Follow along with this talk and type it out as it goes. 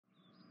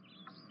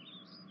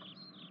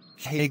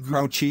Hey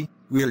Grouchy,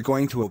 we are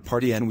going to a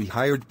party and we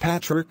hired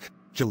Patrick,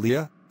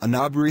 Jaleah, and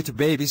Aubrey to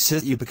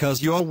babysit you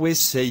because you always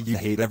say you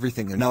hate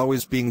everything and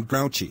always being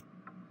grouchy.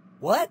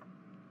 What?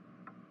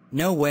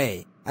 No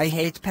way. I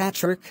hate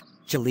Patrick,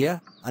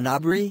 Jaleah, and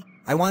Aubrey.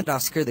 I want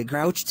Oscar the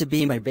Grouch to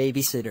be my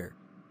babysitter.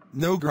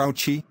 No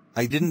Grouchy,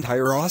 I didn't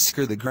hire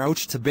Oscar the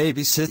Grouch to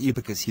babysit you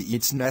because he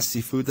eats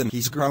nasty food and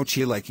he's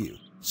grouchy like you.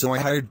 So I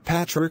hired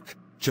Patrick,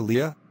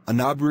 Jaleah,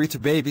 and Aubrey to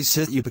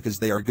babysit you because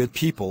they are good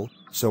people,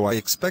 so I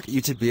expect you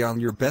to be on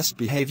your best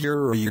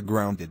behavior or you're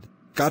grounded.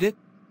 Got it?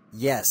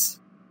 Yes.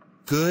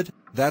 Good,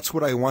 that's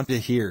what I want to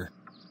hear.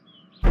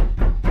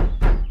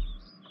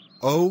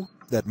 Oh,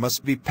 that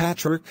must be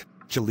Patrick,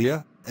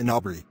 Jaleah, and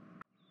Aubrey.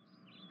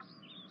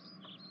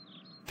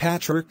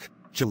 Patrick,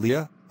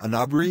 Jaleah, and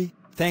Aubrey,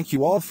 thank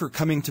you all for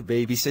coming to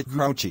babysit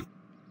Grouchy.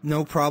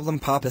 No problem,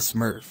 Papa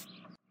Smurf.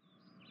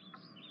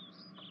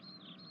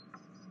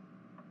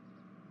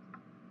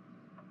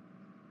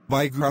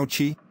 Bye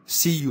Grouchy,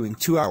 see you in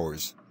 2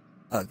 hours.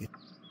 Ugh.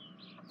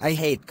 I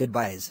hate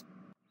goodbyes.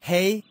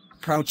 Hey,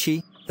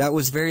 Grouchy, that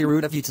was very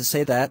rude of you to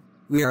say that.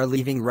 We are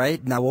leaving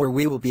right now or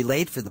we will be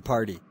late for the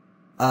party.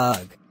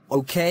 Ugh.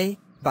 Okay,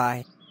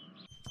 bye.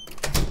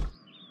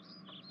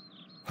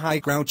 Hi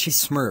Grouchy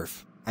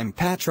Smurf, I'm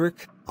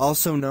Patrick,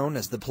 also known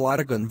as the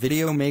Plotagon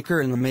Video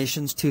Maker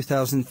Animations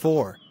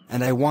 2004,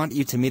 and I want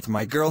you to meet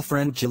my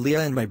girlfriend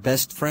Jaleah and my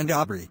best friend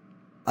Aubrey.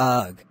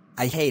 Ugh,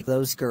 I hate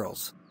those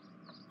girls.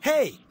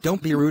 Hey,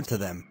 don't be rude to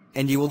them,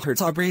 and you will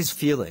hurt Aubrey's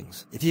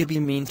feelings if you be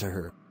mean to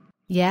her.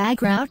 Yeah,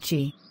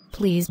 Grouchy,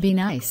 please be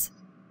nice.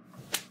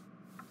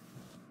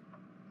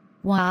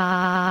 Wow,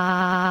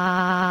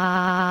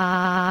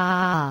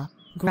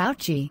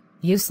 Grouchy,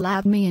 you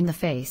slapped me in the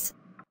face.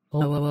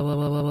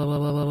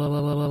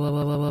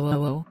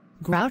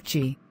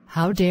 Grouchy,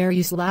 how dare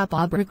you slap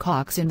Aubrey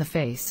Cox in the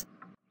face?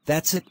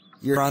 That's it,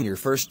 you're on your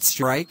first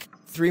strike,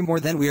 3 more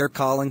then we are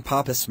calling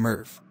Papa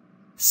Smurf.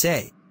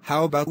 Say,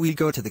 how about we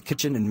go to the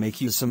kitchen and make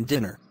you some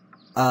dinner?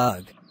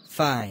 Ugh,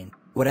 fine,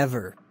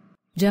 whatever.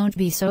 Don't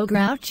be so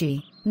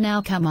grouchy,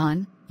 now come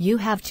on, you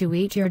have to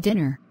eat your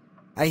dinner.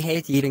 I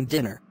hate eating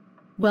dinner.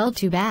 Well,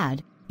 too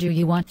bad, do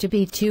you want to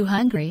be too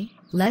hungry?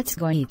 Let's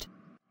go eat.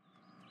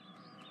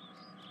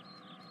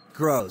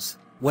 Gross,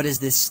 what is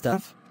this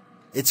stuff?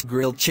 It's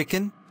grilled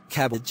chicken,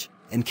 cabbage,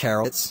 and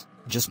carrots.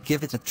 Just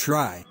give it a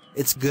try,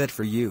 it's good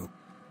for you.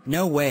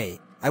 No way,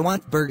 I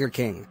want Burger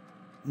King.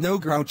 No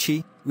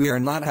Grouchy, we are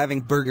not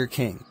having Burger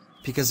King,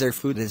 because their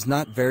food is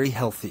not very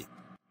healthy.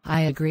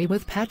 I agree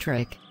with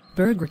Patrick,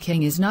 Burger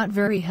King is not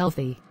very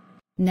healthy.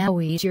 Now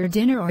eat your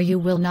dinner or you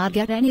will not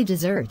get any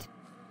dessert.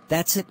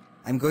 That's it,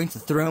 I'm going to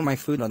throw my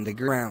food on the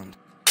ground.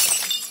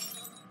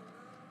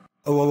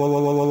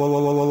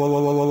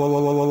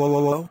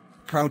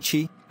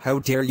 Grouchy, how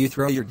dare you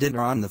throw your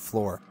dinner on the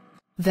floor?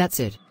 That's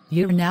it,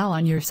 you're now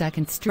on your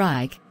second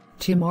strike,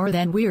 2 more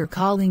then we're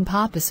calling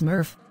Papa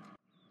Smurf.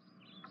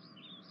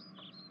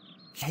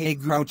 Hey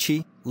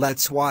Grouchy,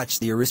 let's watch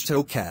the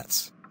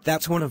Aristocats.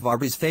 That's one of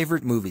Aubrey's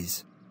favorite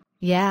movies.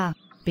 Yeah,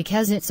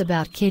 because it's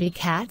about kitty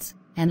cats,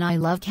 and I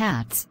love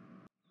cats.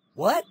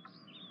 What?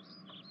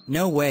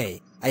 No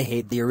way, I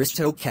hate the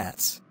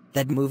Aristocats.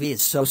 That movie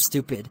is so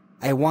stupid.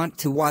 I want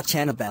to watch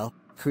Annabelle,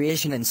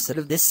 Creation instead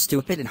of this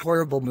stupid and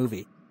horrible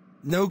movie.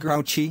 No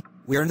Grouchy,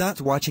 we are not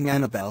watching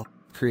Annabelle,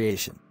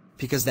 Creation,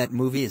 because that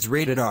movie is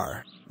rated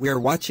R. We are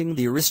watching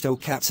the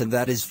Aristocats and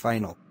that is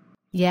final.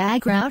 Yeah,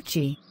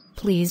 Grouchy,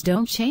 please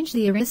don't change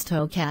the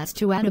Aristocats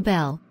to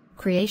Annabelle,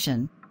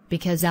 Creation,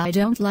 because I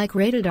don't like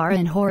rated R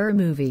and horror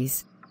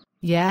movies.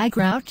 Yeah,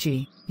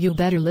 Grouchy, you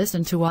better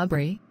listen to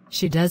Aubrey,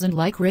 she doesn't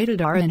like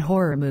rated R and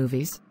horror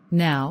movies.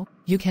 Now,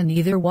 you can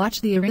either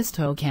watch the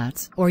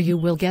Aristocats or you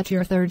will get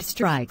your 3rd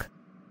strike.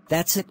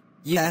 That's it,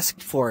 you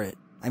asked for it.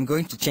 I'm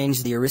going to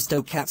change the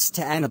Aristocats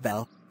to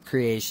Annabelle,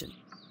 Creation.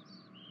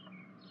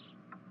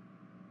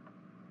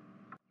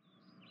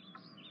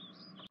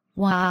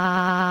 Wow,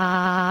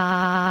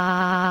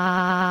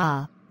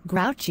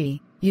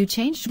 Grouchy, you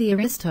changed the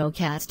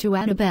Aristocats to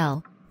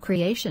Annabelle,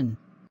 Creation.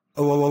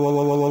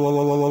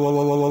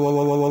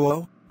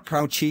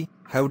 Grouchy,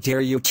 how dare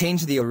you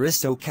change the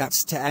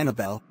Aristocats to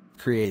Annabelle,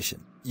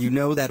 Creation. You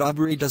know that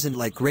Aubrey doesn't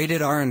like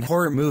rated R and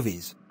horror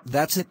movies.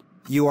 That's it,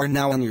 you are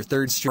now on your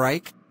 3rd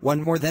strike,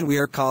 1 more then we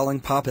are calling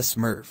Papa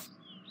Smurf.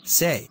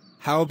 Say,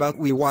 how about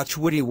we watch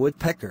Woody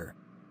Woodpecker?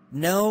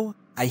 No,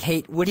 I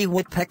hate Woody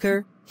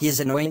Woodpecker, he is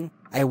annoying,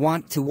 I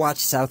want to watch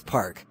South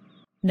Park.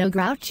 No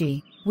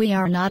Grouchy, we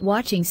are not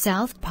watching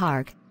South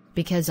Park,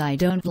 because I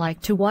don't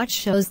like to watch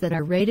shows that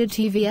are rated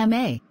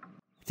TVMA.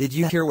 Did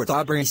you hear what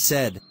Aubrey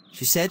said?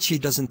 She said she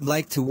doesn't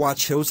like to watch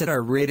shows that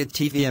are rated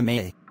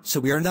TVMA, so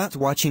we are not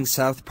watching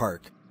South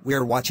Park, we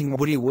are watching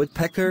Woody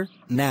Woodpecker.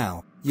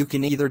 Now, you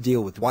can either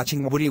deal with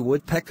watching Woody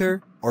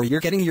Woodpecker, or you're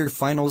getting your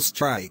final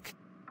strike.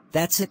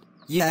 That's it,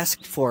 you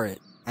asked for it,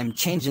 I'm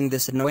changing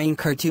this annoying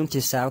cartoon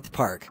to South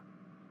Park.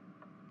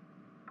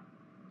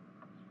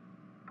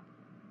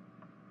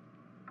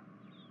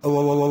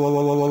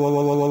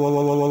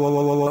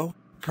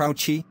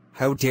 Grouchy,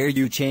 how dare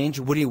you change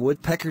Woody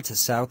Woodpecker to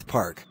South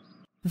Park?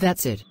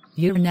 That's it,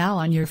 You're now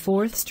on your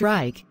 4th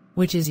strike,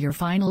 which is your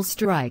final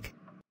strike.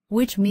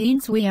 Which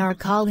means we are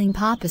calling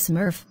Papa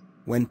Smurf.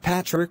 When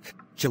Patrick,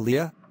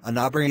 Jaleah, and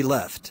Aubrey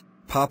left,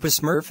 Papa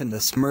Smurf and the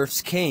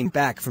Smurfs came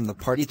back from the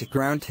party to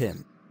ground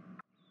him.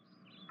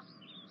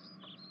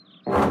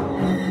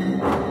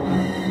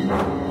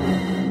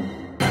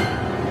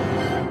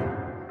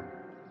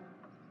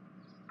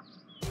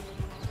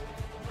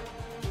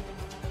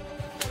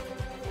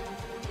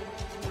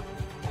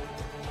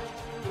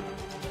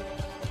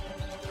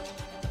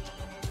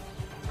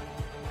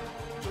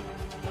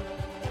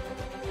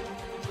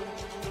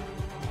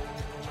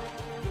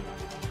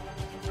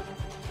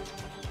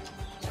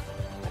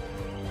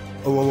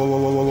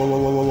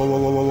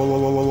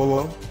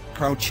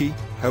 Grouchy,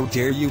 how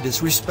dare you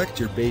disrespect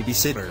your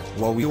babysitter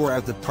while we were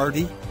at the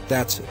party?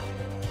 That's it.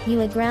 You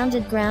are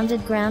grounded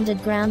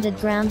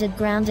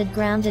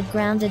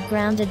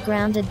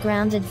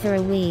for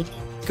a week.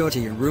 Go to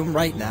your room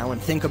right now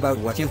and think about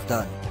what you've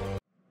done.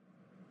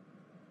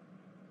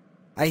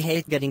 I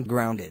hate getting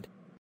grounded.